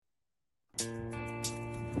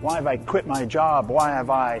Why have I quit my job? Why have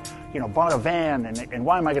I, bought a van? And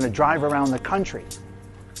why am I going to drive around the country?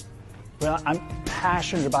 Well, I'm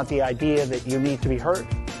passionate about the idea that you need to be heard.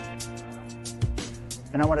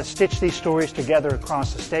 And I want to stitch these stories together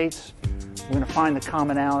across the states. We're going to find the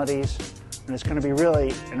commonalities. And it's going to be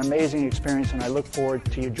really an amazing experience. And I look forward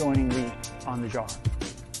to you joining me on the jar.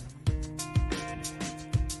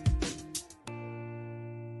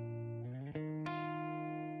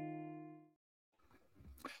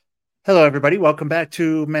 Hello, everybody. Welcome back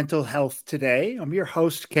to Mental Health Today. I'm your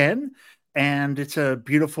host, Ken, and it's a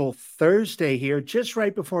beautiful Thursday here, just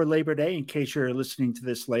right before Labor Day. In case you're listening to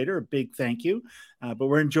this later, a big thank you. But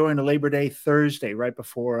we're enjoying a Labor Day Thursday right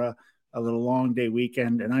before a little long day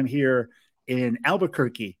weekend, and I'm here in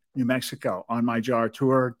Albuquerque, New Mexico, on my jar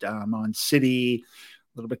tour. I'm on City.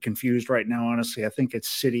 A little bit confused right now, honestly. I think it's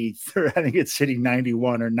City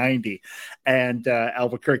 91 or 90 and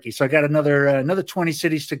Albuquerque. So I got another 20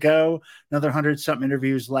 cities to go, another 100-something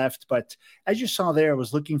interviews left. But as you saw there, I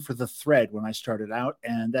was looking for the thread when I started out,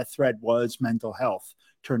 and that thread was mental health.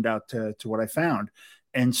 Turned out to what I found.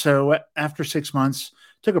 And so after 6 months,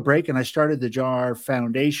 took a break, and I started the JAR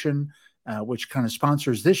Foundation, which kind of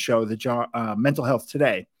sponsors this show, the JAR Mental Health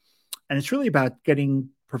Today. And it's really about getting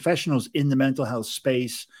professionals in the mental health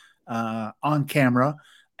space on camera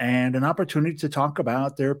and an opportunity to talk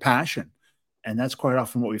about their passion. And that's quite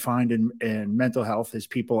often what we find in mental health is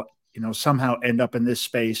people, somehow end up in this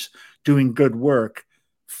space doing good work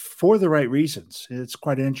for the right reasons. It's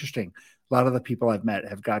quite interesting. A lot of the people I've met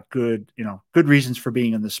have got good reasons for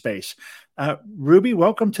being in the space. Ruby,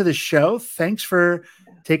 welcome to the show. Thanks for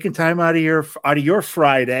taking time out of your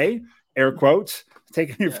Friday, air quotes,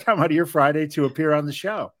 taking your time out of your Friday to appear on the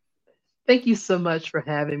show. Thank you so much for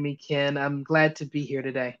having me, Ken. I'm glad to be here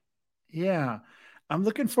today. Yeah. I'm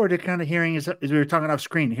looking forward to kind of hearing, as we were talking off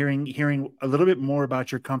screen, hearing a little bit more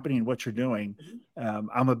about your company and what you're doing.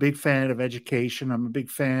 I'm a big fan of education. I'm a big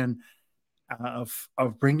fan of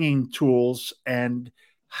bringing tools and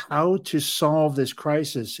how to solve this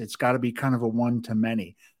crisis. It's got to be kind of a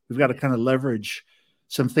one-to-many. We've got to kind of leverage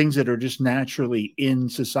some things that are just naturally in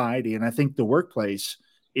society. And I think the workplace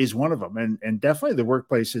is one of them. And definitely the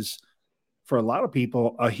workplace is, for a lot of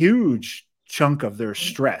people, a huge chunk of their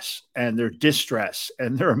stress and their distress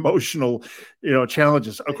and their emotional,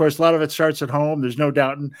 challenges. Of course, a lot of it starts at home. There's no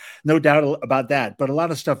doubt about that. But a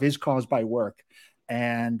lot of stuff is caused by work.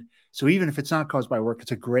 And so even if it's not caused by work,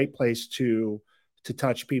 it's a great place to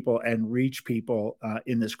touch people and reach people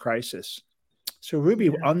in this crisis. So Ruby,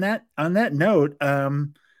 on that note,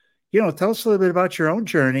 tell us a little bit about your own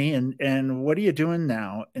journey and what are you doing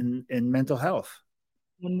now in mental health?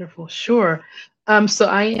 Wonderful. Sure. So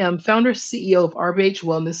I am founder CEO of RBH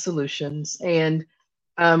Wellness Solutions, and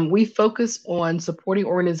we focus on supporting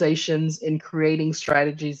organizations in creating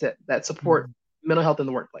strategies that support mental health in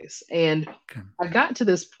the workplace. And I got to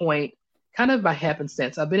this point kind of by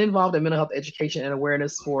happenstance. I've been involved in mental health education and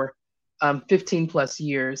awareness for 15 plus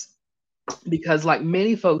years because, like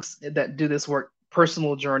many folks that do this work,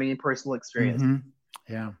 personal journey and personal experience.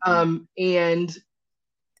 Yeah. And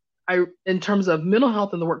in terms of mental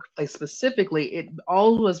health in the workplace specifically, it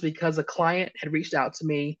all was because a client had reached out to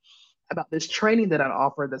me about this training that I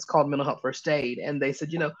offer that's called Mental Health First Aid. And they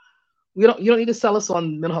said, you don't need to sell us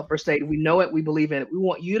on mental health first aid. We know it. We believe in it. We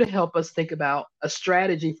want you to help us think about a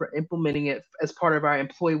strategy for implementing it as part of our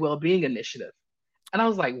employee well-being initiative. And I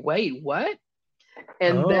was like, wait, what?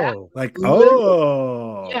 And yeah. I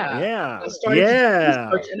started to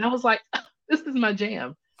do research, and I was like, this is my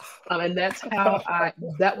jam. And that's how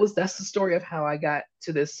that's the story of how I got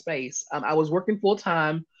to this space. I was working full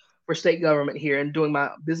time for state government here and doing my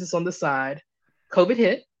business on the side. COVID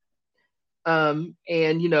hit. And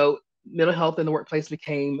mental health in the workplace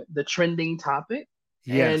became the trending topic.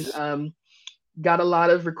 Yes. And got a lot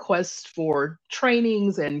of requests for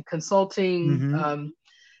trainings and consulting.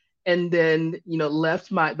 And then, left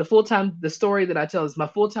the story that I tell is my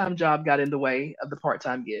full-time job got in the way of the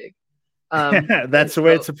part-time gig. That's the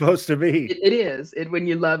way it's supposed to be. It is when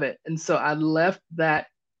you love it. And so I left that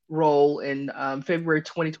role in February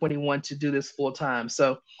 2021 to do this full-time.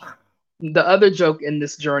 So the other joke in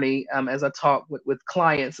this journey, as I talk with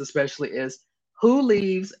clients especially, is who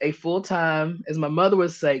leaves a full-time, as my mother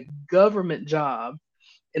would say, government job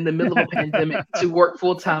in the middle of a pandemic to work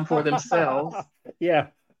full-time for themselves. Yeah.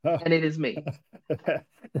 And it is me.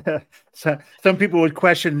 So some people would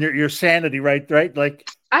question your sanity, right? Like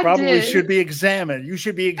probably should be examined. You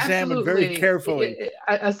should be examined Absolutely. very carefully.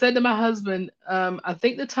 I said to my husband, I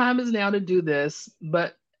think the time is now to do this,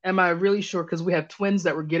 but am I really sure? Because we have twins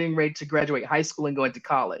that were getting ready to graduate high school and go into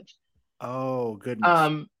college. Oh,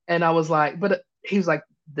 goodness. And I was like, but he was like,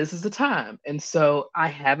 this is the time. And so I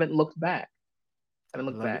haven't looked back. I haven't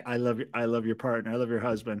I looked love you. back. I love you. I love your partner. I love your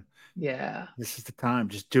husband. Yeah. This is the time.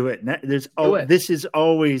 Just do it. Do it. This is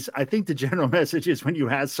always, I think the general message is when you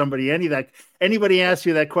ask somebody anybody asks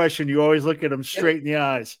you that question, you always look at them Yep. straight in the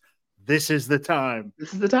eyes. This is the time.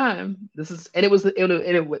 This is the time. And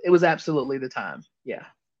it was absolutely the time. Yeah,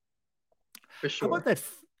 for How about sure. that?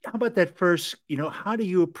 How about that first? How do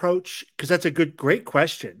you approach? Because that's a great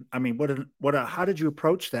question. I mean, how did you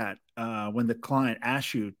approach that when the client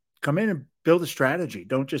asks you come in and build a strategy?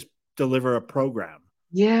 Don't just deliver a program.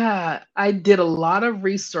 Yeah, I did a lot of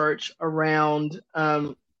research around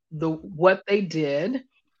the what they did,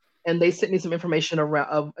 and they sent me some information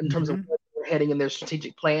around in terms of Mm-hmm. where they're heading in their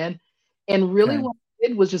strategic plan. And really, Okay. what I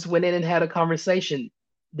did was just went in and had a conversation.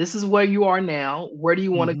 This is where you are now. Where do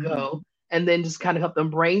you want to Mm-hmm. go? And then just kind of help them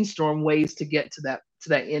brainstorm ways to get to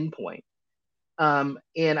that end point.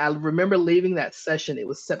 And I remember leaving that session. It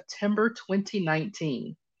was September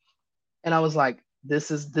 2019, and I was like,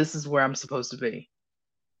 this is where I'm supposed to be.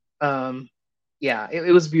 Um, yeah,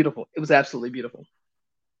 it was beautiful. It was absolutely beautiful.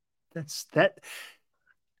 That's that.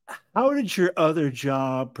 How did your other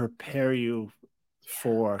job prepare you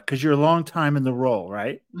for? Because you're a long time in the role,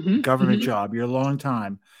 right? Hmm. Government Hmm. job. You're a long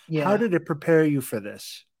time. How Yeah. did it prepare you for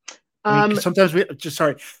this? I mean, Um, because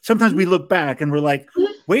sometimes we look back and we're like,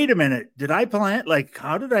 wait a minute, did I plan? Like,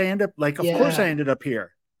 how did I end up? Like, of course I yeah. ended up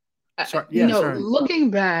here. Sorry. You Yeah. know, Sorry. looking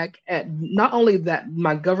back at not only that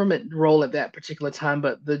my government role at that particular time,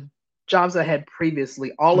 but the jobs I had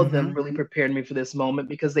previously, all of them Mm-hmm. really prepared me for this moment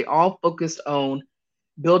because they all focused on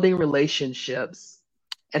building relationships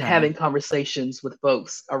and Okay. having conversations with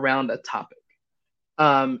folks around a topic.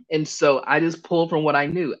 And so I just pulled from what I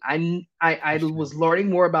knew. I was learning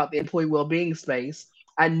more about the employee well-being space.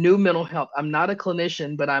 I knew mental health. I'm not a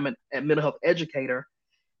clinician, but I'm a mental health educator,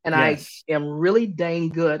 and I Yes. am really dang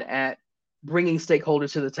good at bringing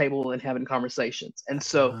stakeholders to the table and having conversations. And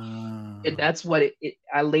so Uh, that's what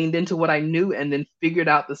I leaned into what I knew and then figured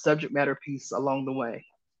out the subject matter piece along the way.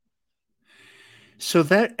 so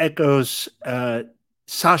that echoes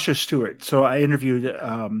Sasha Stewart. So I interviewed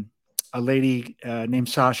a lady named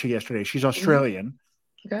Sasha yesterday. She's Hmm. Australian,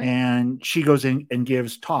 Okay. and she goes in and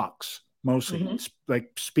gives talks, mostly Hmm.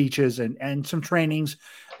 like speeches and some trainings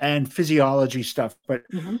and physiology stuff. But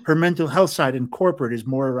Hmm. her mental health side in corporate is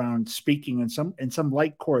more around speaking and some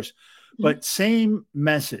light course, Hmm. but same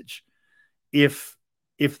message. If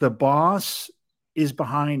if the boss is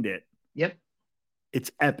behind it, Yep.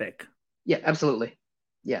 it's epic. Yeah, absolutely.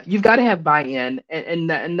 Yeah, you've got to have buy-in, and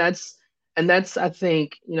that's I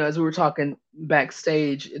think as we were talking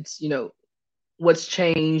backstage, it's what's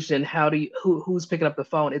changed and how do you who's picking up the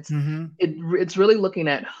phone. Mm-hmm. It's really looking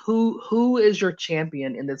at who is your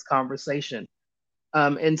champion in this conversation.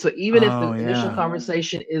 And so even if Oh the initial yeah.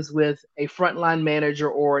 conversation is with a frontline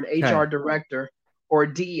manager or an HR Okay. director or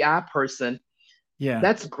a DEI person, Yeah.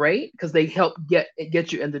 that's great because they help get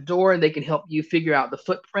you in the door and they can help you figure out the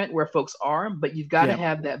footprint where folks are. But you've got to Yeah.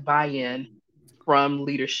 have that buy-in from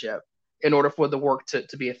leadership in order for the work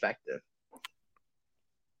to be effective.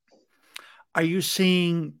 Are you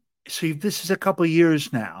seeing? See, this is a couple of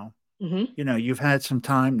years now. Hmm. You've had some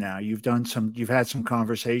time now. You've had some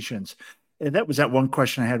conversations. And that was that one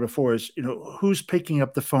question I had before is, who's picking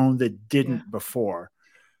up the phone that Yeah. didn't before?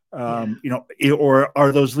 Yeah. Or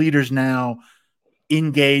are those leaders now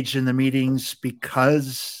engaged in the meetings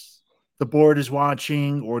because the board is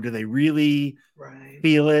watching, or do they really Right.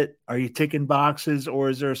 feel it? Are you ticking boxes, or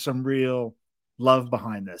is there some real love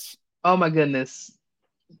behind this? Oh my goodness.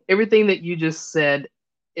 Everything that you just said,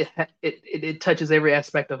 it touches every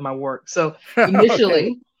aspect of my work. So Okay.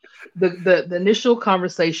 initially, the initial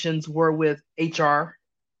conversations were with HR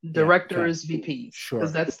Yeah. Okay. directors, VPs, because Sure.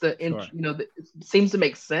 that's Sure. it seems to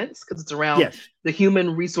make sense because it's around Yes. the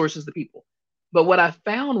human resources, the people. But what I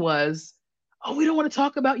found was, oh, we don't want to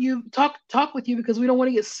talk about you, talk with you because we don't want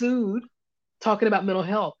to get sued talking about mental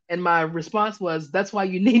health. And my response was, that's why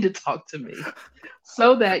you need to talk to me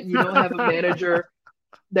so that you don't have a manager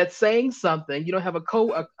that's saying something, you don't have a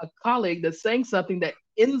colleague that's saying something that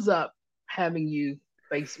ends up having you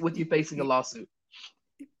you facing a lawsuit.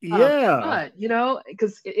 Yeah. But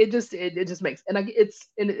because it just makes and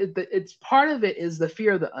it's part of it is the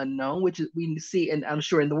fear of the unknown, which is we see, and I'm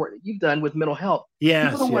sure in the work that you've done with mental health, people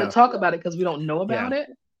Yes. don't want Yeah. to talk about it because we don't know Yeah. about it.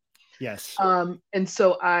 Yes. And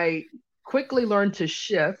so I quickly learned to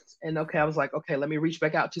shift, and okay, I was like, okay, let me reach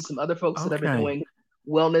back out to some other folks that have been Okay. doing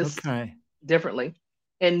wellness Okay. differently.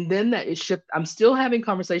 And then that is shift. I'm still having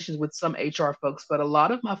conversations with some HR folks, but a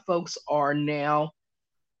lot of my folks are now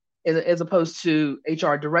as opposed to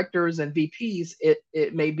HR directors and VPs,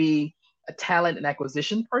 it may be a talent and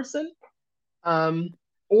acquisition person, um,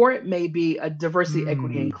 or it may be a diversity,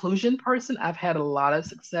 equity, and Hmm. inclusion person. I've had a lot of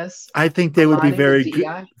success I think they would be aligning with very good.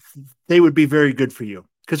 DEI. They would be very good for you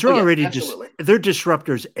because Oh they're yeah, already absolutely. they're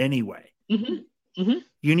disruptors anyway. Hmm. Hmm.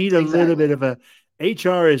 You need a little bit Exactly. of a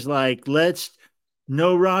HR is like, let's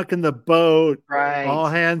no rock in the boat, Right. all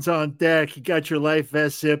hands on deck. You got your life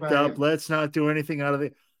vest zipped Right. up. Let's not do anything out of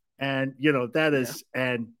it. And that Yeah. is,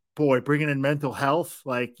 and boy, bringing in mental health,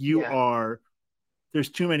 like you Yeah. are, there's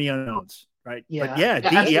too many unknowns, right? But Yeah. yeah, Yeah.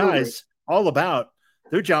 DEI Absolutely. is all about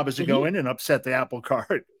their job is to go Hmm. in and upset the apple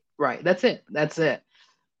cart. Right. That's it. That's it.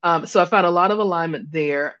 So I found a lot of alignment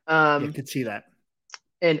there. Yeah, could see that.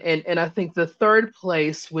 And I think the third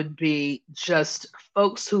place would be just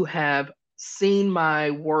folks who have seen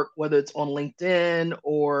my work, whether it's on LinkedIn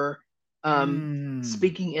or Mm,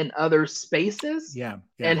 speaking in other spaces, yeah,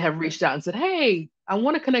 yeah. and have reached out and said, "Hey, I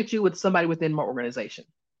want to connect you with somebody within my organization."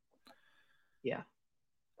 Yeah,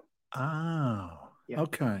 Oh, yeah.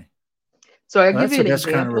 okay. So I'll Well, give that's you the an best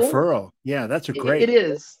kind of example. referral. Yeah, that's a It great.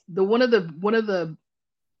 is the one of the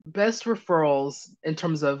best referrals in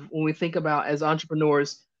terms of when we think about as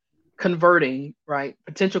entrepreneurs converting, right,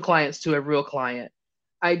 potential clients to a real client.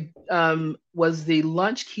 I was the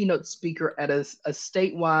lunch keynote speaker at a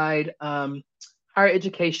statewide higher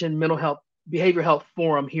education mental health behavioral health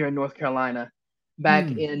forum here in North Carolina back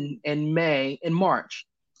Hmm. in March,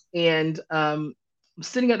 and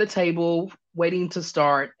sitting at the table waiting to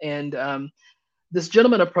start, and this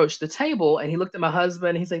gentleman approached the table and he looked at my husband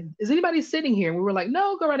and he said, "Is anybody sitting here?" And we were like,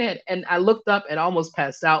 "No, go right ahead." And I looked up and almost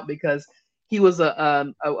passed out because he was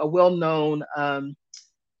a well-known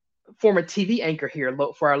former TV anchor here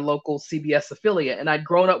for our local CBS affiliate. And I'd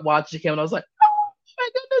grown up watching him and I was like, "Oh my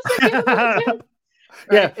goodness, again, that's him."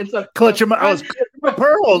 Yeah, Right. And so, I was clutching my right,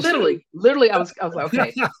 pearls. literally, I was like,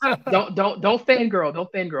 okay, don't fangirl,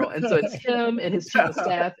 don't fangirl. And so it's him and his chief of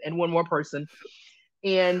staff and one more person,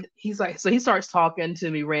 and he's like, so he starts talking to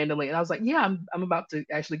me randomly. And I was like, yeah, I'm about to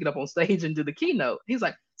actually get up on stage and do the keynote. He's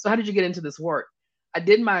like, so how did you get into this work? I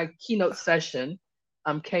did my keynote session,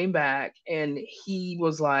 came back, and he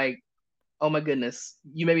was like, oh my goodness,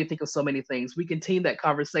 you made me think of so many things. We continued that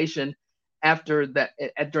conversation after that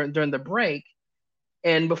during the break.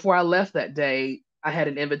 And before I left that day, I had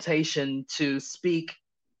an invitation to speak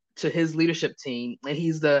to his leadership team. And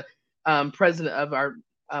he's the president of our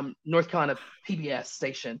North Carolina PBS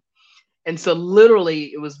station. And so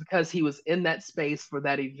literally it was because he was in that space for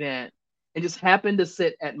that event and just happened to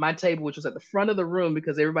sit at my table, which was at the front of the room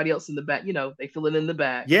because everybody else in the back, they fill it in the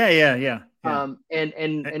back. Yeah, yeah, yeah, yeah.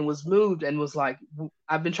 And was moved and was like,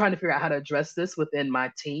 I've been trying to figure out how to address this within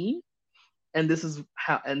my team. And this is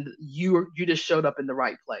how, and you just showed up in the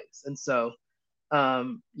right place. And so,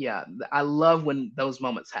 yeah, I love when those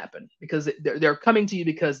moments happen because they're coming to you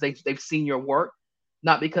because they've seen your work,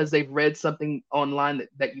 not because they've read something online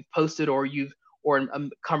that you've posted or a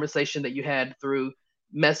conversation that you had through Yeah,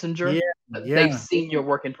 Messenger. They've yeah. seen your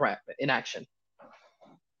work in action.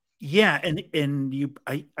 Yeah, and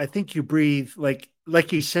I think you breathe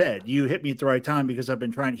like you said, you hit me at the right time because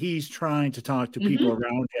he's trying to talk to people Hmm.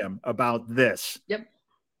 around him about this. Yep,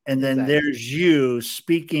 And then exactly. there's you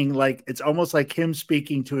speaking like it's almost like him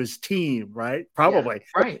speaking to his team, right? Yeah, Probably.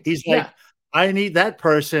 right. He's Yeah, like, I need that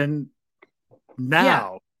person yeah.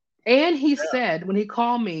 now. And he said when he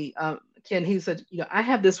called me, Ken, he said, I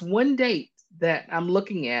have this one date that I'm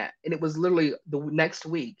looking at, and it was literally the next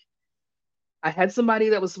week. I had somebody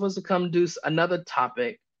that was supposed to come do another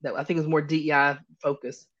topic that I think was more DEI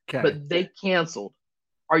focused, Okay. but they canceled.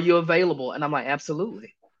 Are you available? And I'm like,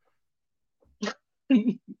 absolutely.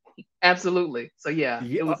 Absolutely. So yeah, it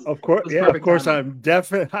Yeah, was of it course. was Yeah, of perfect course. timing.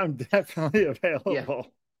 I'm definitely Yeah,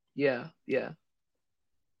 available. yeah, yeah.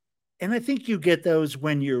 And I think you get those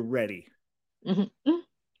when you're ready. Hmm.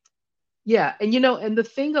 Yeah, and and the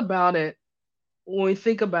thing about it, when we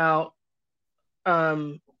think about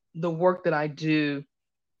um the work that I do,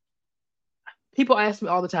 people ask me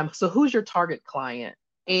all the time, so who's your target client?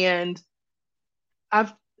 And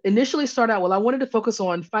I've initially started out, well, I wanted to focus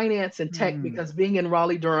on finance and tech Hmm. because being in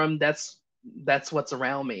Raleigh, Durham, that's what's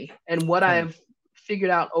around me. And what Okay. I've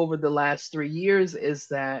figured out over the last 3 years is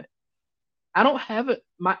that I don't have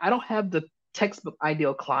the textbook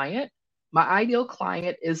ideal client. My ideal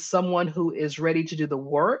client is someone who is ready to do the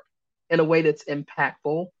work in a way that's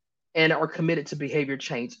impactful and are committed to behavior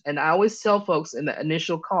change. And I always tell folks in the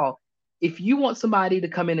initial call, if you want somebody to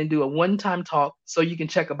come in and do a one-time talk so you can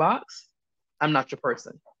check a box, I'm not your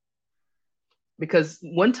person, because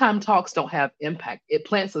one-time talks don't have impact. It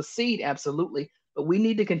plants a seed, absolutely, but we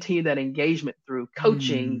need to continue that engagement through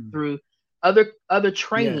coaching, Mm, through other yes.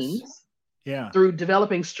 trainings, Yeah. through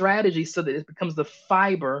developing strategies so that it becomes the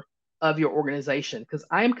fiber of your organization. Because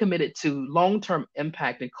I am committed to long-term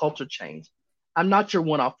impact and culture change. I'm not your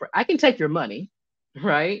one-off. I can take your money,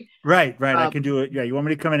 right? Right. Right. I Um, can do it. Yeah. You want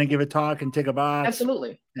me to come in and give a talk and take a box?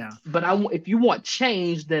 Absolutely. Yeah. But if you want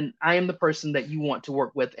change, then I am the person that you want to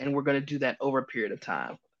work with, and we're going to do that over a period of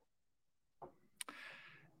time.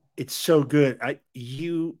 It's so good.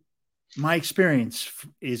 My experience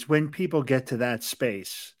is when people get to that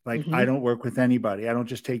space, like I Hmm. don't work with anybody. I don't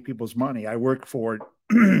just take people's money. I work for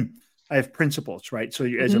I have principles, right? So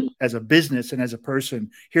you, Hmm. as a business and as a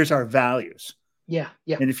person, here's our values. Yeah.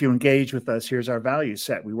 Yeah. And if you engage with us, here's our value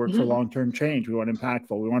set. We work for Hmm. long-term change. We want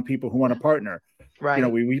impactful. We want people who want Yeah. to partner. You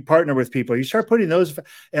know, Right. we partner with people. You start putting those,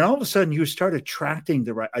 and all of a sudden you start attracting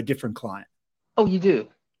a different client. Oh, you do.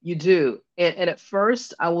 You do. And at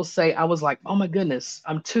first, I will say I was like, "Oh my goodness,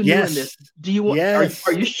 I'm too new in this. Yes. Do you want? Are Yes.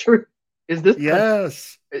 you sure? Is this gonna?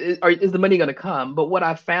 Yes. Is the money going to come?" But what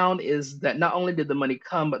I found is that not only did the money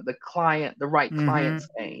come, but the right Mm-hmm. clients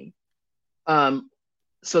came. Um,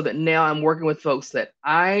 so that now I'm working with folks that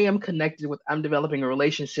I am connected with, I'm developing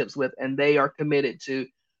relationships with, and they are committed to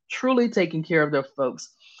truly taking care of their folks.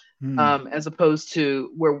 Mm. As opposed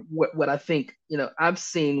to where what I think, I've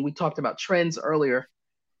seen, we talked about trends earlier.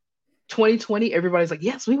 2020, everybody's like,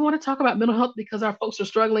 yes, we want to talk about mental health because our folks are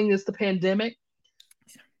struggling. It's the pandemic.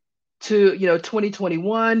 To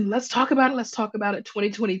 2021, let's talk about it. Let's talk about it.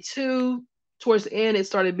 2022, towards the end, it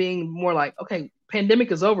started being more like, okay,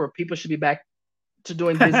 pandemic is over. People should be back to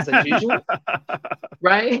doing business as usual,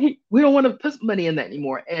 right? We don't want to put money in that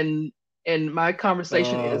anymore. And my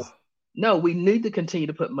conversation Oh, is, no, we need to continue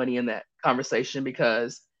to put money in that conversation,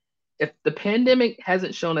 because if the pandemic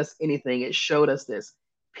hasn't shown us anything, it showed us this.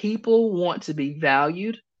 People want to be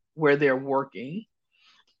valued where they're working,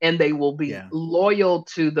 and they will be yeah, loyal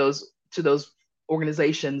to those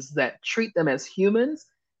organizations that treat them as humans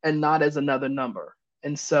and not as another number.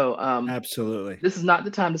 And so absolutely. this is not the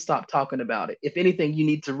time to stop talking about it. If anything, you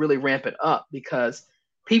need to really ramp it up, because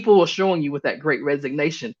people are showing you with that great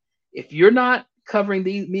resignation. If you're not covering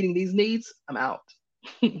meeting these needs, I'm out.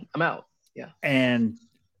 I'm out. Yeah. And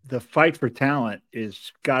the fight for talent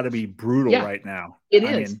is got to be brutal Yeah, right now. it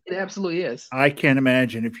I is. mean, It absolutely is. I can't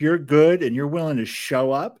imagine if you're good and you're willing to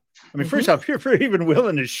show up. I mean, first Hmm. off, if you're even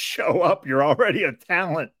willing to show up, you're already a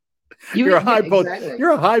talent. Yeah, exactly.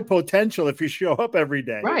 You're a high potential if you show up every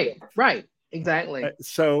day. Right. Right. Exactly.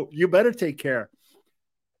 So you better take care.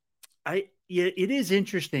 Yeah, it is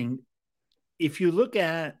interesting if you look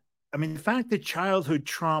at. I mean, the fact that childhood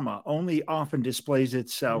trauma only often displays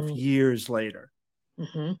itself Mm-hmm. years later.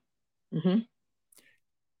 Hmm.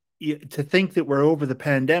 To think that we're over the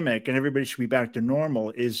pandemic and everybody should be back to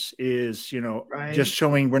normal is just Right.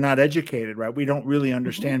 showing we're not educated, right? We don't really Hmm.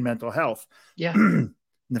 understand mental health. Yeah. And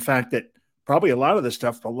the fact that probably a lot of this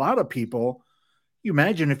stuff, a lot of people, you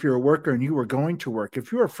imagine if you're a worker and you were going to work,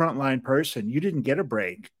 if you're a frontline person, you didn't get a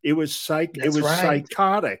break. It That's was right.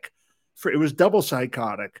 psychotic. It was double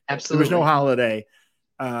psychotic. There was no Absolutely. holiday.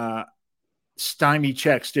 Uh, Stymie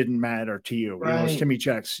checks didn't matter to you. Right. Stymie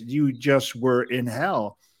checks. You just were in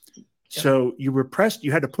hell. Yep. So you repressed,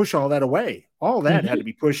 you had to push all that away. All that had Hmm. to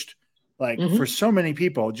be pushed. Like for Hmm. so many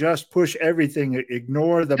people, just push everything,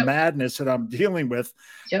 ignore the Yep. madness that I'm dealing with,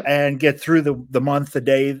 Yep. and get through the month, the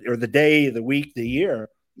day, or the day, the week, the year.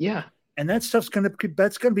 Yeah. And that's gonna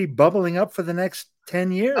be bubbling up for the next 10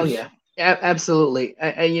 Oh years. yeah. Absolutely.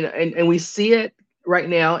 And we see it right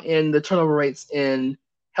now in the turnover rates in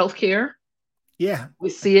healthcare. Yeah. We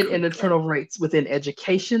see it in the turnover rates within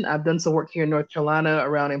education. I've done some work here in North Carolina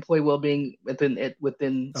around employee well-being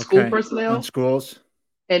within school Okay. On personnel. schools.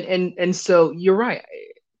 And so you're right.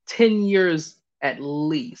 10 years at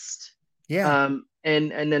least. Yeah.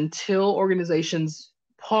 And until organizations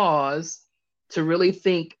pause to really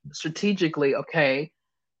think strategically, okay,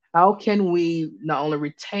 how can we not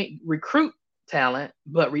only recruit talent,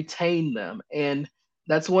 but retain them? And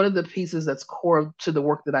that's one of the pieces that's core to the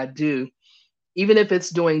work that I do. Even if it's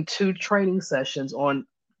doing 2 training sessions on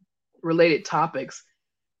related topics,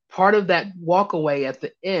 part of that walk away at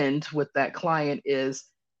the end with that client is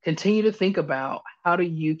continue to think about, how do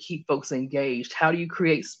you keep folks engaged? How do you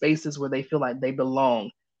create spaces where they feel like they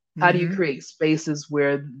belong? How do you Mm-hmm. create spaces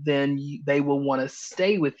where then they will want to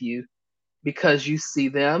stay with you, because you see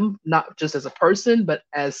them not just as a person, but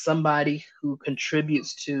as somebody who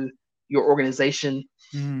contributes to your organization,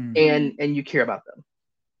 Mm. and you care about them.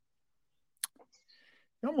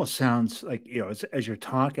 It almost sounds like, as you're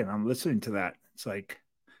talking, I'm listening to that. It's like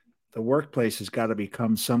the workplace has got to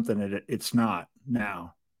become something that it's not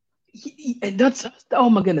now. And that's, oh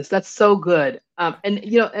my goodness, that's so good. And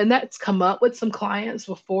and that's come up with some clients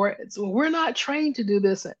before. It's, well, we're not trained to do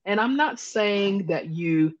this, and I'm not saying that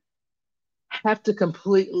you have to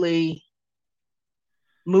completely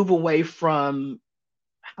move away from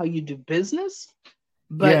how you do business,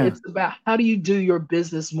 but Yeah. it's about how do you do your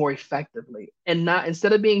business more effectively, and not,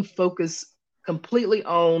 instead of being focused completely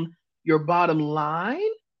on your bottom line.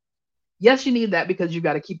 Yes, you need that because you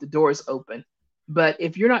got to keep the doors open. But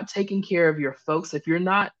if you're not taking care of your folks, if you're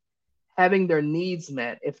not having their needs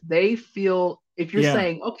met, if they feel, if you're Yeah.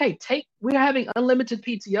 saying, okay, we're having unlimited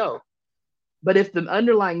PTO, but if the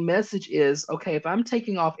underlying message is, okay, if I'm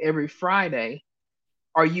taking off every Friday,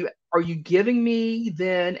 are you giving me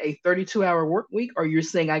then a 32-hour work week, or you're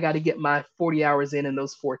saying I got to get my 40 hours in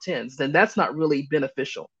those 410s? Then that's not really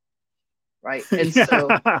beneficial, right? And so,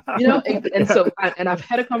 Yeah. and so, and I've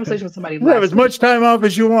had a conversation with somebody You have as last week. much time off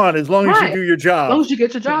as you want, as long as you Right. do your As long job. as you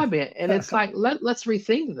get your job in. And it's like, let's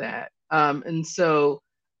rethink that. And so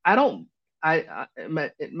I don't, I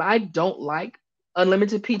don't like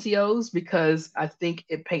unlimited PTOs because I think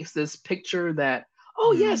it paints this picture that,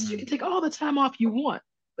 oh yes, you can Mm. take all the time off you want,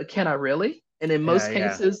 but can I really? And in Yeah, most yeah,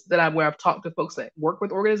 cases where I've talked to folks that work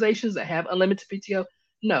with organizations that have unlimited PTO,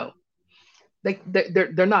 no,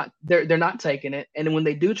 they're not taking it. And when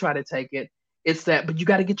they do try to take it, it's that, but you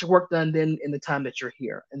got to get your work done then in the time that you're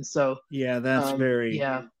here. And so yeah. That's very.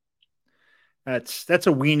 yeah. That's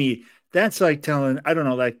a weenie. That's like telling, I don't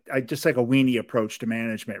know, like I just like a weenie approach to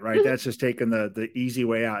management, right? Mhm. That's just taking the easy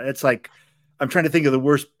way out. It's like I'm trying to think of the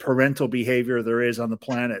worst parental behavior there is on the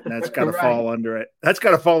planet, and that's got to Right. fall under it. That's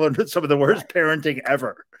got to fall under some of the worst Right. parenting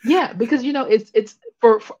ever. Yeah, because it's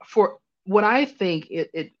for what I think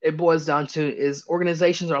it boils down to is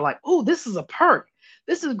organizations are like, oh, this is a perk.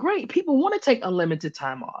 This is great. People want to take unlimited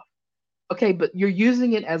time off. Okay, but you're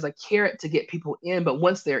using it as a carrot to get people in. But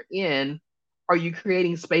once they're in, are you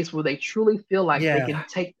creating space where they truly feel like they Yeah, can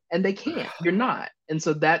take, and they can't? You're not. And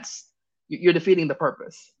so you're defeating the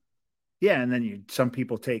purpose. yeah. And then some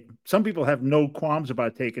people have no qualms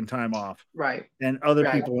about taking time off, Right. and other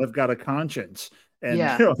Right. people have got a conscience. And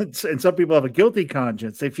Yeah. and some people have a guilty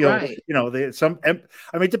conscience. They feel, Right. they some. I mean,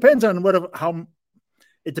 it depends on how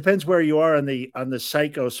it depends where you are on the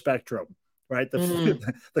psycho spectrum, right? Mhm.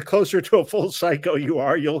 The closer to a full psycho you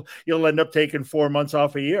are, you'll end up taking 4 months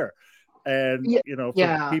off a year. And Yeah. for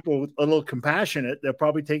Yeah. people a little compassionate, they'll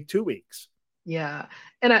probably take 2 weeks. Yeah.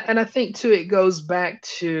 And I think too it goes back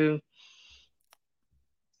to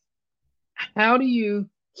how do you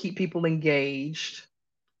keep people engaged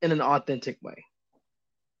in an authentic way?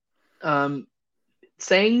 Um,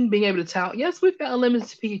 Saying being able to tout, yes, we've got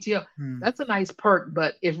unlimited PTO. Hmm. That's a nice perk,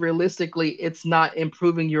 but if realistically it's not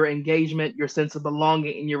improving your engagement, your sense of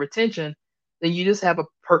belonging, and your retention, then you just have a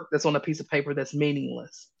perk that's on a piece of paper that's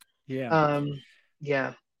meaningless. Yeah. Um,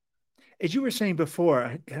 yeah. As you were saying before,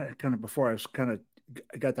 I was kind of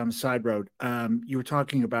I got down the side road. You were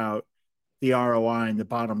talking about the ROI and the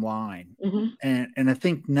bottom line, Hmm. and I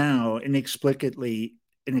think now inexplicitly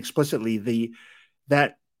the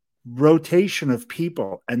that rotation of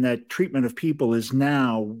people and that treatment of people is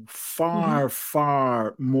now Hmm.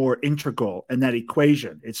 far more integral in that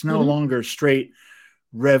equation. It's no Hmm. longer straight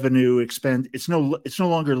revenue expend. It's no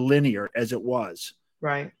longer linear as it was.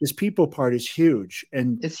 Right. This people part is huge,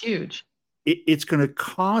 and It's huge. it's going to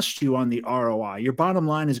cost you on the ROI. Your bottom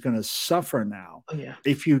line is going to suffer now Oh yeah.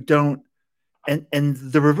 if you don't. And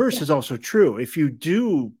the reverse Yeah. is also true. If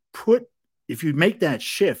you make that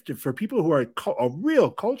shift for people who are a real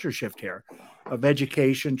culture shift here of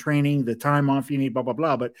education, training, the time off you need, blah blah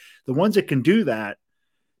blah. But the ones that can do that,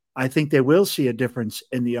 I think they will see a difference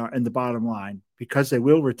in the bottom line because they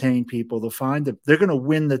will retain people. They'll find that they're going to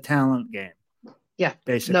win the talent game, Yeah. No,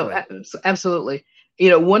 basically. absolutely.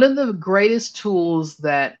 One of the greatest tools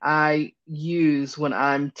that I use when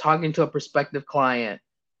I'm talking to a prospective client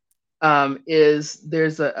is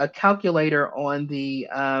there's a calculator on the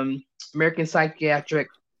American Psychiatric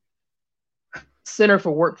Center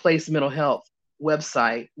for Workplace Mental Health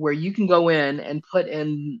website where you can go in and put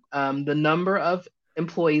in the number of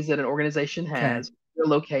employees that an organization Okay. has, where they're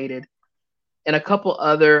located, and a couple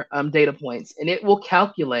other data points, and it will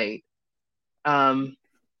calculate. Um,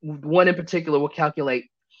 One in particular will calculate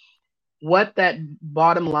what that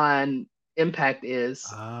bottom line impact is,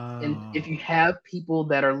 and if Oh, you have people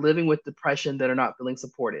that are living with depression that are not feeling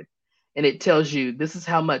supported, and it tells you this is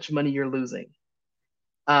how much money you're losing.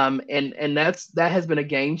 And that has been a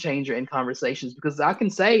game changer in conversations because I can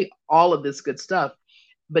say all of this good stuff,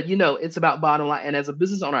 but it's about bottom line. And as a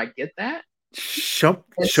business owner, I get that,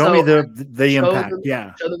 and show me so I the show impact. them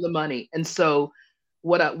Yeah. show them the money. And so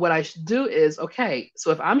what I should do is, okay,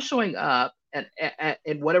 so if I'm showing up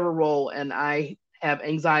in whatever role and I have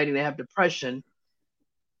anxiety and I have depression,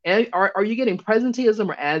 and are you getting presenteeism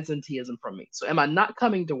or absenteeism from me? So am I not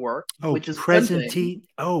coming to work, Oh, which is one thing, presentee.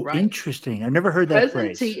 Oh, right? interesting. I've never heard that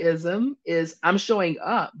phrase. Presenteeism is I'm showing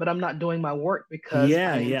up, but I'm not doing my work because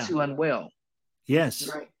Yeah, I am yeah. too unwell. Yes.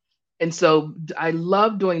 Right. And so I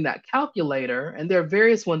love doing that calculator, and there are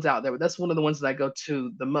various ones out there, but that's one of the ones that I go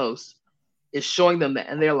to the most, is showing them that,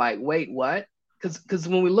 and they're like, "Wait, what?" Because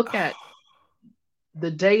when we look at the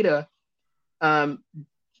data, um,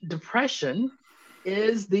 depression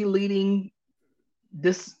is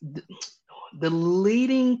this the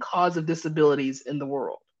leading cause of disabilities in the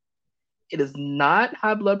world. It is not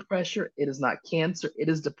high blood pressure. It is not cancer. It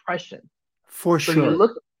is depression. For So you sure.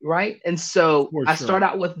 look right, and so For I start sure.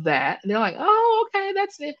 out with that, and they're like, "Oh, okay,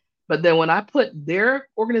 that's it." But then when I put their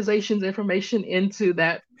organization's information into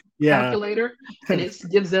that Yeah. calculator, and it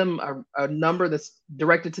gives them a number that's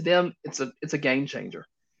directed to them, it's a game changer.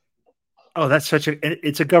 Oh, that's such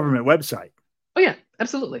it's a government website. Oh yeah,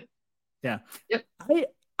 absolutely. Yeah. Yep. I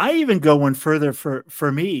I even go one further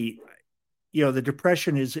for me, the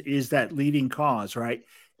depression is that leading cause, right?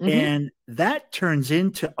 Mm-hmm. And that turns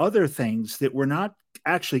into other things that we're not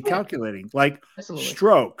actually Yeah, calculating, like absolutely.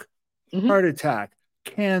 stroke, Mm-hmm. heart attack,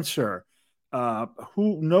 cancer,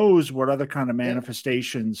 who knows what other kind of Yep.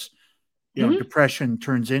 manifestations, Mm-hmm. depression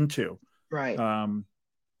turns into. Right. Um,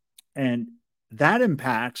 and that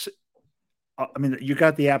impacts, I mean, you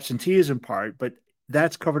got the absenteeism part, but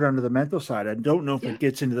that's covered under the mental side. I don't know if Yeah. it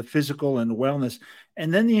gets into the physical and wellness,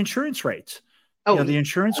 and then the insurance rates. Oh The yeah.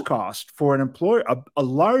 insurance cost for an employer, a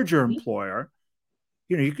larger Mhm. employer,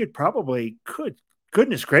 you could,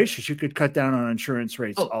 goodness gracious, you could cut down on insurance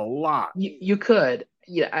rates Oh, a lot. you could.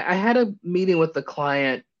 Yeah, I had a meeting with the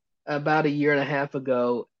client about a year and a half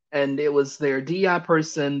ago, and it was their DI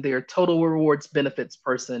person, their total rewards benefits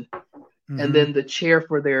person, and Hmm. then the chair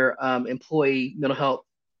for their employee mental health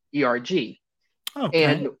ERG. Okay.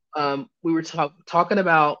 And we were talking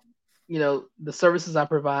about the services I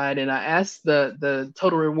provide, and I asked the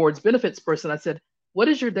total rewards benefits person. I said, "What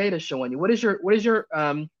is your data showing you? What is your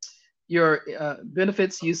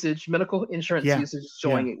benefits usage, medical insurance Yeah. usage Yeah.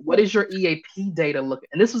 showing you? What is your EAP data looking?"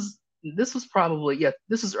 And this was probably, yeah,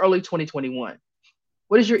 this is early 2021.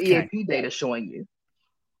 What is your Okay. EAP data showing you?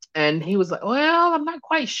 And he was like, "Well, I'm not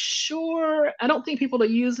quite sure. I don't think people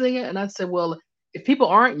are using it." And I said, "Well, if people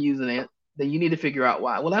aren't using it, then you need to figure out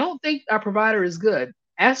why." "Well, I don't think our provider is good."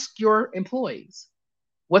 Ask your employees.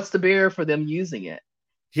 What's the barrier for them using it?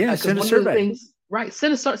 Yeah. Because Send a one of the survey. things, right?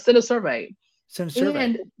 Send a survey, Send a survey.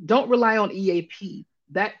 and don't rely on EAP.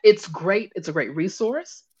 That it's great. It's a great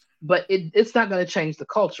resource, but it's not going to change the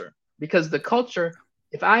culture, because the culture.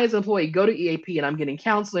 If I, as an employee, go to EAP and I'm getting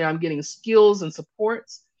counseling, I'm getting skills and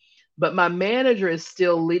supports, but my manager is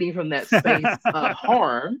still leading from that space of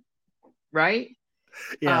harm, right?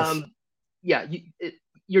 Yes. Um, yeah,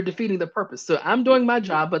 you're defeating the purpose. So I'm doing my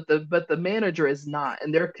job, but the manager is not,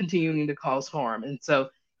 and they're continuing to cause harm. And so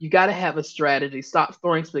you got to have a strategy. Stop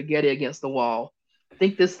throwing spaghetti against the wall.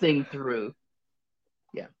 Think this thing through.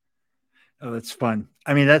 Yeah, Oh, that's fun.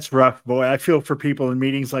 I mean, that's rough, boy. I feel for people in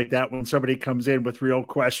meetings like that when somebody comes in with real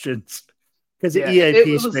questions, because the yeah, it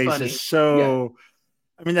EAP was space is funny. Yeah. so,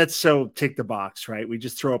 I mean, that's so tick the box, right? We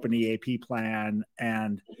just throw up an EAP plan,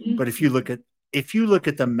 but if you look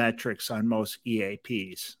at the metrics on most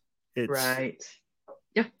EAPs, it's Right.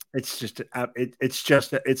 Yeah, it's just it's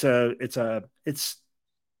just it's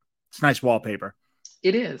nice wallpaper.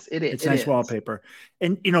 it is. It is. It's It nice is. wallpaper.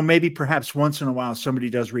 And maybe perhaps once in a while somebody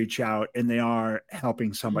does reach out and they are helping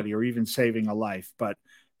Mhm. somebody or even saving a life, but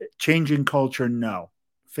changing culture, no.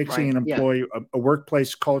 Fixing Right. an Yeah. employee, a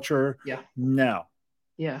workplace culture, Yeah. no.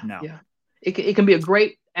 Yeah. No. Yeah. It can be a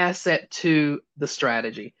great asset to the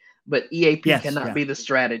strategy, but EAP Yes, cannot yeah. be the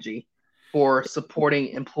strategy for supporting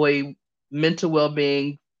employee mental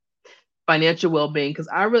well-being, financial well-being. Because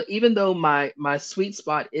even though my sweet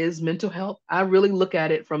spot is mental health, I really look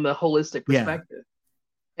at it from the holistic Yeah. perspective.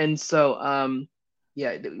 And so,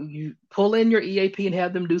 yeah, you pull in your EAP and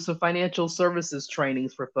have them do some financial services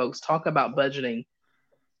trainings for folks. Talk about budgeting.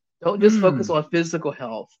 Don't just focus Hmm. on physical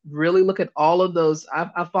health. Really look at all of those.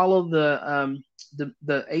 I follow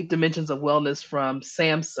the 8 dimensions of wellness from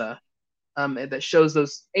SAMHSA, that shows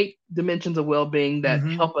those 8 dimensions of well-being that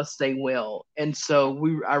Mm-hmm. help us stay well. And so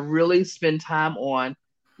I really spend time on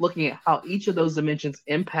looking at how each of those dimensions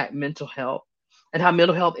impact mental health and how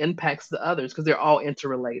mental health impacts the others, because they're all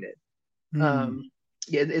interrelated. Hmm. Um,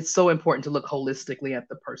 yeah, it's so important to look holistically at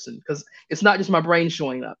the person, because it's not just my brain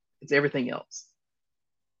showing up; it's everything else.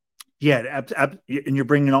 Yeah, and you're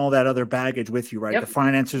bringing all that other baggage with you, right? The Yep.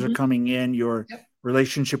 finances are Hmm. coming in, your Yep.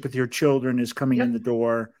 relationship with your children is coming in Yep. the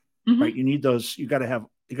door, Hmm. right? You need those. You got to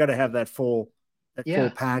have that full Yeah.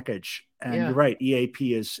 package. And you're Yeah. right,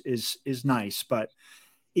 EAP is nice, but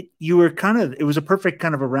you were it was a perfect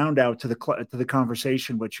kind of a round out to the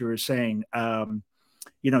conversation. What you were saying,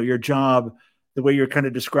 your job, the way you're kind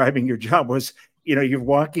of describing your job was, you're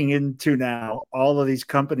walking into now all of these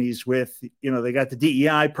companies with, they got the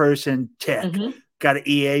DEI person tick, Hmm. got an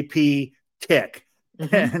EAP tick.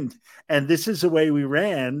 Hmm. And this is the way we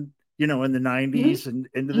ran, in the Hmm. 90s and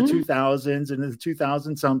into the Hmm. 2000s and the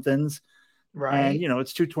 2000 somethings. And, Right.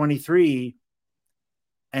 it's 223.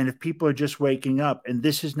 And if people are just waking up, and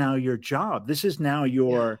this is now your job, this is now Yeah.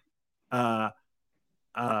 your, uh,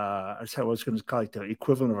 that's how I was going to call it, the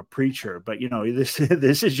equivalent of a preacher, but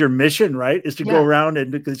this is your mission, right? Is to go Yeah. around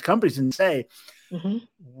and look at these companies and say, Hmm.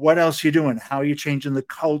 what else are you doing? How are you changing the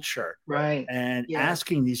culture? Right. And Yeah.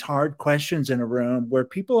 asking these hard questions in a room where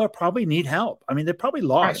people are probably need help. I mean, they're probably Right.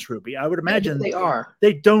 lost, Ruby. I would Yeah, imagine they are.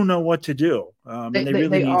 they don't know what to do. And they really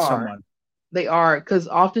They need are. someone. They are, because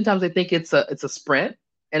oftentimes they think it's a sprint,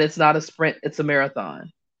 and it's not a sprint, it's a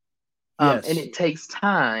marathon. And Yes. it takes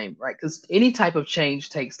time, right? Because any type of change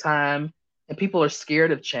takes time, and people are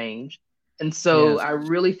scared of change. And so Yes. I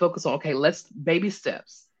really focus on, okay, let's baby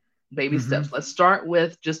steps, baby Mm-hmm. steps. Let's start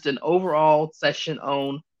with just an overall session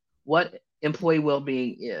on what employee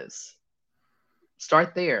well-being is.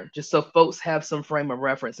 Start there, just so folks have some frame of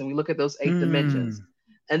reference, and we look at those 8 dimensions. Mm.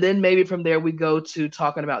 And then maybe from there we go to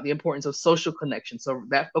talking about the importance of social connection. So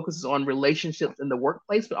that focuses on relationships in the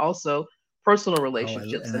workplace, but also personal Oh,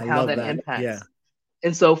 relationships and and I how love that that. Yeah. impacts.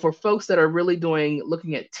 And so for folks that are really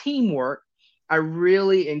looking at teamwork, I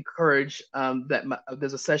really encourage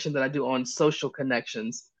there's a session that I do on social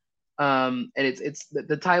connections. And it's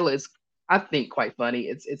the title is, I think, quite funny.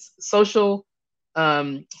 It's social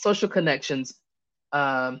connections.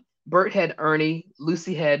 Bert had Ernie,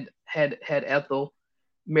 Lucy had Ethel,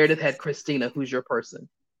 Meredith had Christina, who's your person.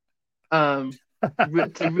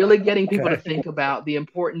 To really getting people to Okay. think about the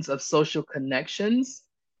importance of social connections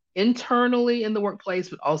internally in the workplace,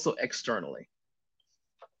 but also externally.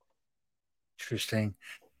 Interesting.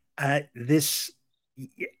 This,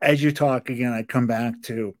 as you talk again, I come back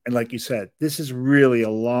to, and like you said, this is really a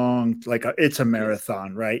long, it's a It is.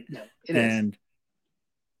 marathon, right? Yeah, it is. And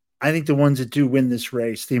I think the ones that do win this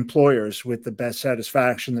race, the employers with the best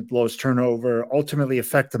satisfaction, that blows turnover, ultimately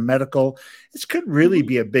affect the medical. This could really Hmm.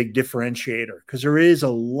 be a big differentiator because there is a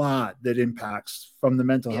lot that impacts from the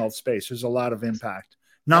mental health Yes, space. There's a lot of impact,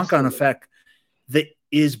 knock on absolutely. effect that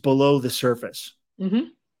is below the surface. Hmm.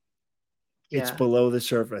 It's Yeah. below the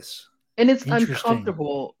surface. And it's Interesting.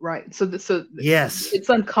 uncomfortable, right? Yes. It's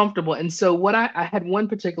uncomfortable. And so what I had one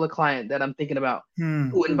particular client that I'm thinking about Hmm.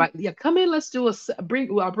 who invited, yeah, come in, let's do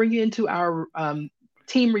I'll bring you into our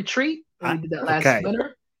team retreat. And we did that last Okay.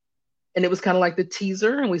 winter. And it was kind of like the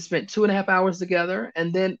teaser, and we spent 2.5 hours together.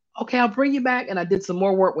 And then, okay, I'll bring you back. And I did some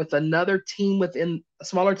more work with another team within a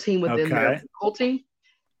smaller team within their Okay. consulting.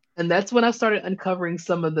 And that's when I started uncovering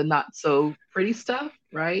some of the not so pretty stuff,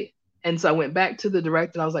 right? And so I went back to the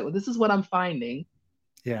director and I was like, well, this is what I'm finding.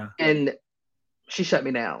 Yeah. And she shut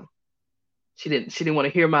me down. She didn't want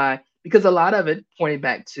to hear because a lot of it pointed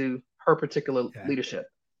back to her particular Okay. leadership,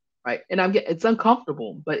 right? And it's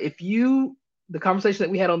uncomfortable, but the conversation that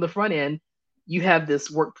we had on the front end, you have this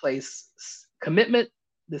workplace commitment,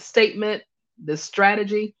 this statement, this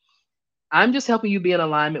strategy. I'm just helping you be in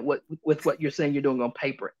alignment with what you're saying you're doing on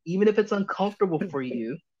paper. Even if it's uncomfortable for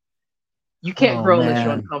you, you can't Oh grow unless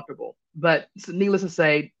you're man. uncomfortable. But needless to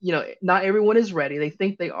say, not everyone is ready. They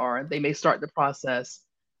think they are. They may start the process,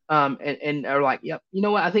 and are like, "Yep, you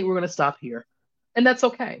know what? I think we're going to stop here," and that's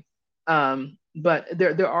okay. But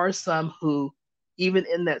there are some who, even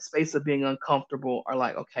in that space of being uncomfortable, are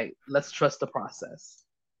like, "Okay, let's trust the process."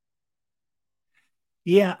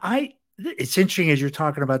 Yeah, it's interesting as you're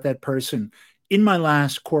talking about that person. In my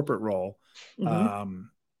last corporate role, Hmm.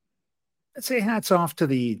 um, let's say hats off to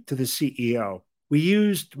the CEO.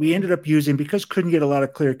 We ended up using, because couldn't get a lot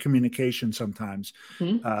of clear communication sometimes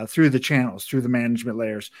Hmm. through the channels, through the management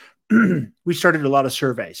layers. We started a lot of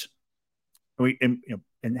surveys. And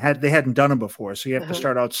they hadn't done them before, so you have to Uh-huh.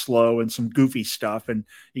 start out slow and some goofy stuff, and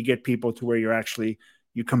you get people to where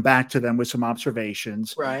you come back to them with some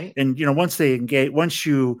observations. Right. And once they engage,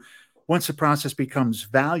 once the process becomes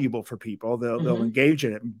valuable for people, they'll Hmm. engage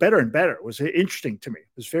in it better and better. It was interesting to me.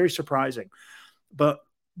 It was very surprising. But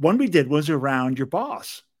one we did was around your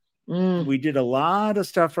boss. Mm. We did a lot of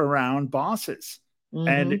stuff around bosses,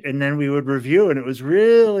 and Hmm. and then we would review, and it was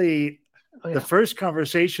really Oh The yeah. first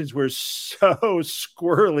conversations were so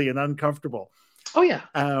squirrely and uncomfortable. Oh yeah.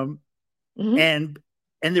 Um, Hmm. and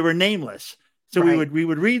they were nameless. So Right. we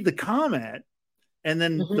would read the comment, and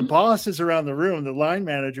then the Hmm. bosses around the room, the line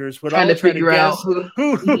managers, would Trying all to try to figure out guess who,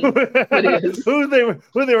 who mhm, who it is.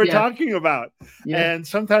 who they were Yeah. talking about. Yeah. And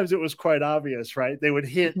sometimes it was quite obvious, right? They would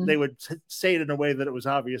Hmm. say it in a way that it was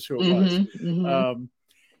obvious who it was. Hmm. Hmm. Um,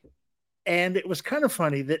 and it was kind of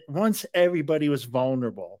funny that once everybody was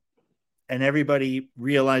vulnerable and everybody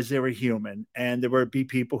realized they were human, and there would be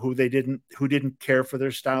people who didn't care for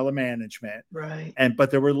their style of management, Right.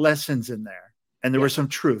 but there were lessons in there, and there Yeah. were some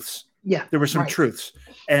truths. Yeah. There were some Right. truths,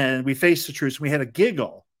 and we faced the truths. We had a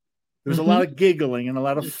giggle. There was a Hmm. lot of giggling and a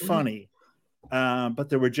lot of Hmm. funny, but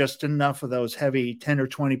there were just enough of those heavy 10 or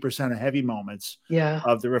 20% of heavy moments Yeah.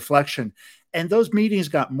 of the reflection. And those meetings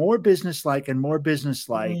got more businesslike and more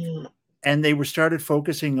businesslike, Mm. and they were started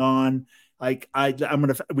focusing on like I'm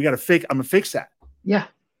gonna fix that. Yeah.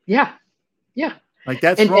 Yeah. Yeah. Like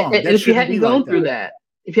that's And, wrong. and That if you shouldn't hadn't be like gone through that. that,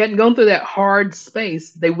 if you hadn't gone through that hard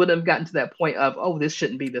space, they wouldn't have gotten to that point of, oh, this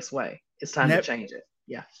shouldn't be this way. It's time to Ne- change it.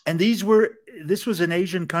 Yeah. and this was an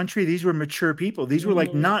Asian country. These were mature people. These were like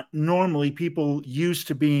Hmm. not normally people used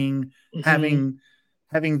to being Hmm.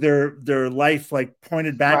 having their life like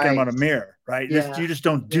pointed back at them Right. on a mirror, right? Yeah. You just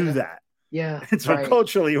don't do Yeah. that. Yeah. And so Right.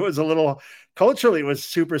 culturally it was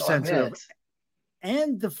super Oh, I sensitive. bet.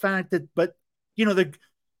 And the fact that, but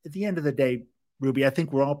at the end of the day, Ruby, I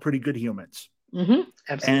think we're all pretty good humans. Hmm. And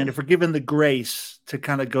Absolutely. if we're given the grace to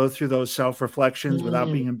kind of go through those self-reflections without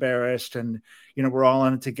Mm. being embarrassed, and we're all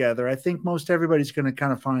in it together, I think most everybody's going to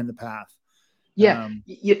kind of find the path. Yeah. Um,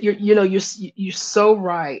 You're so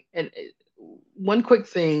right. And one quick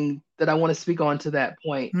thing that I want to speak on to that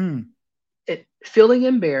point, hmm, feeling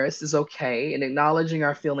embarrassed is okay, and acknowledging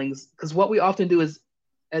our feelings, because what we often do is,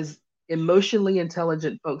 as emotionally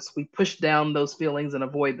intelligent folks, we push down those feelings and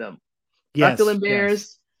avoid them. If I feel yes, yes.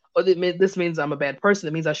 embarrassed, or this means I'm a bad person,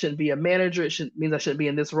 it means I shouldn't be a manager, means I shouldn't be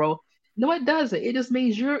in this role. No, it doesn't. It just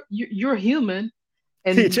means you're human,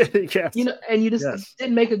 and Yes, and you just yes,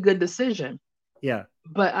 didn't make a good decision. yeah,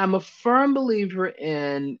 But I'm a firm believer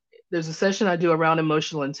in, there's a session I do around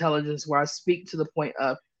emotional intelligence where I speak to the point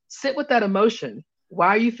of, sit with that emotion. Why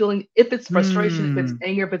are you feeling, if it's frustration, if it's hmm,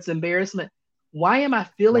 anger, if it's embarrassment, why am I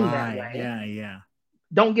feeling that why, way? yeah, yeah,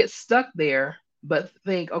 Don't get stuck there, but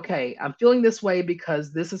think, okay, I'm feeling this way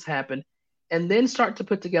because this has happened. And then start to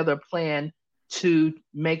put together a plan to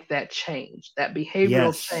make that change, that behavioral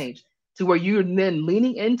yes, change, to where you're then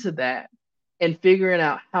leaning into that and figuring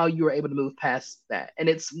out how you were able to move past that. And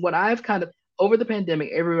it's what I've kind of, over the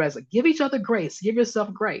pandemic, everybody's like, give each other grace, give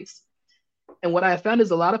yourself grace. And what I have found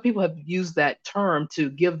is a lot of people have used that term to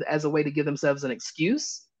give as a way to give themselves an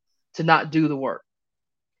excuse to not do the work.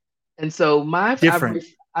 And so different.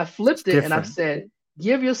 I It's flipped it and I've different. said,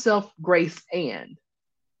 give yourself grace, and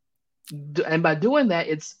by doing that,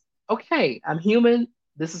 it's okay. I'm human.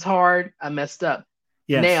 This is hard. I messed up.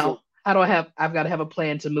 Yes, Now, how do I have? I've got to have a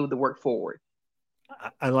plan to move the work forward.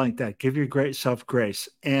 I like that. Give your great self grace,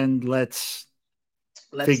 and let's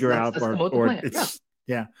figure out, Let's come up with a or plan. Yeah. it's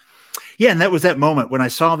yeah, yeah. And that was that moment when I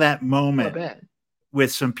saw that Oh, I moment bet.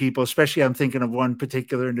 with some people, especially I'm thinking of one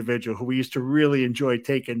particular individual who we used to really enjoy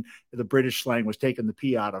taking, the British slang was taking the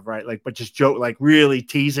pee out of, right? Like, but just joke, like really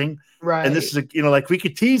teasing. And this Right. is, like we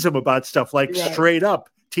could tease him about stuff, like Right. straight up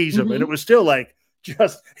tease him. And it Mm-hmm. was still like, it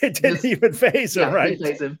didn't Just even phase him, yeah. right? Didn't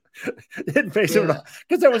face him. It didn't phase him at Yeah. all.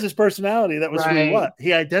 Because that was his personality. That was who he Right. was.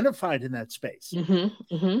 He identified in that space.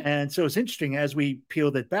 Mm-hmm. Mm-hmm. And so it's interesting as we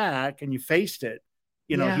peeled it back and you faced it,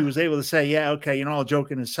 he Yeah. was able to say, yeah, okay, all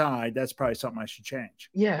joking aside, that's probably something I should change,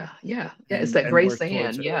 Yeah. Yeah. Yeah. It's and that grace work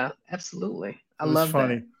towards and it. yeah. Absolutely. I It was love that.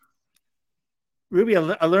 funny. Ruby,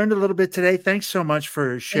 I learned a little bit today. Thanks so much for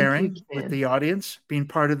Thank you, sharing with Ken. the audience, being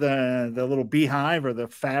part of the little beehive or the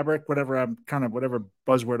fabric, whatever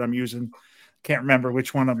buzzword I'm using. Can't remember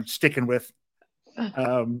which one I'm sticking with.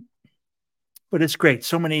 Um, but it's great.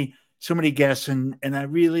 So many guests, and I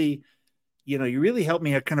really, you really helped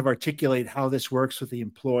me kind of articulate how this works with the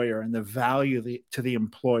employer and the value to the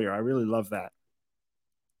employer. I really love that.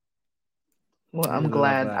 Well, I really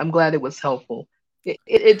love that. I'm glad it was helpful. It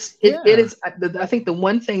Yeah. is. I think the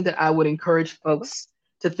one thing that I would encourage folks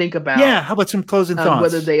to think Yeah. about, How about some closing whether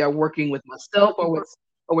thoughts? they are working with myself or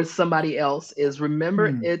with somebody else, is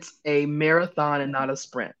remember Hmm. it's a marathon and not a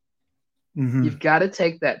sprint. Mm-hmm. You've got to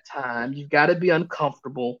take that time. You've got to be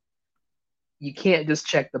uncomfortable. You can't just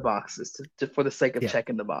check the boxes for the sake of Yeah.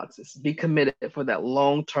 checking the boxes. Be committed for that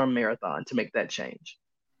long term marathon to make that change.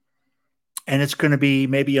 And it's going to be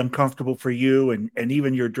maybe uncomfortable for you and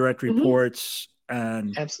even your direct Hmm. reports,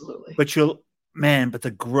 Absolutely. but Man, but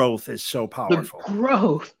the growth is so powerful.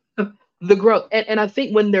 The growth. And I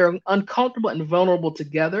think when they're uncomfortable and vulnerable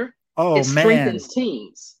together, Oh it man. strengthens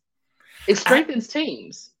teams. It strengthens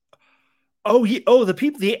teams. The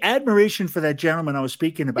people, the admiration for that gentleman I was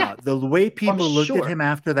speaking about, Yeah. the way people looked at Sure. him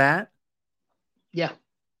after that. Yeah.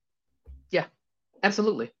 Yeah.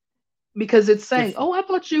 Absolutely. Because it's saying, oh, I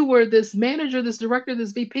thought you were this manager, this director,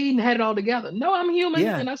 this VP, and had it all together. No, I'm human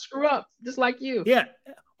and I screw up just like you. Yeah.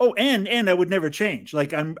 Oh, and I would never change.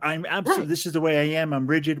 Like I'm absolutely, This is the way I am. I'm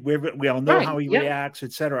rigid. We all know how he reacts,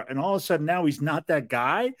 etc. And all of a sudden now he's not that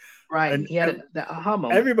guy. Right. And he had the aha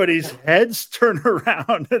moment. Everybody's heads turn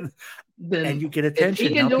around and you get attention.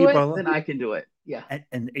 If he can do it, then I can do it. Yeah.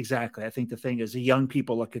 And exactly. I think the thing is the young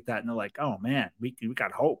people look at that and they're like, oh man, we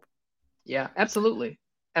got hope. Yeah, absolutely.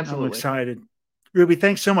 Absolutely. I'm excited. Ruby,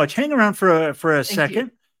 thanks so much. Hang around for a second.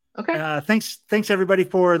 You. Okay. Thanks everybody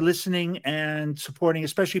for listening and supporting,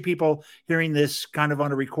 especially people hearing this kind of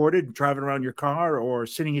on a recorded, driving around your car or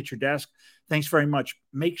sitting at your desk. Thanks very much.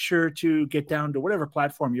 Make sure to get down to whatever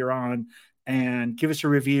platform you're on and give us a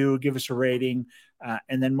review, give us a rating,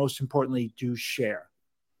 and then most importantly, do share.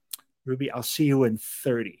 Ruby, I'll see you in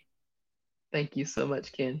 30. Thank you so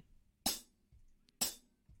much, Ken.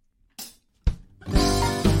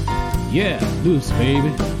 Yeah, loose,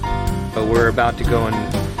 baby. But we're about to go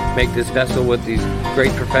and make this vessel with these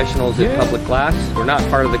great professionals at Public Glass. We're not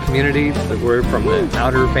part of the community, but we're from the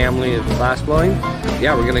outer family of glass blowing.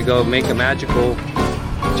 Yeah, we're going to go make a magical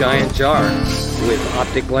giant jar with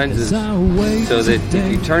optic lenses so that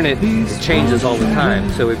if you turn it, it changes all the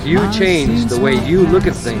time. So if you change the way you look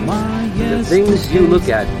at things, the things you look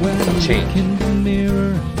at change.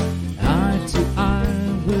 Eye to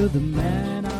eye with a man.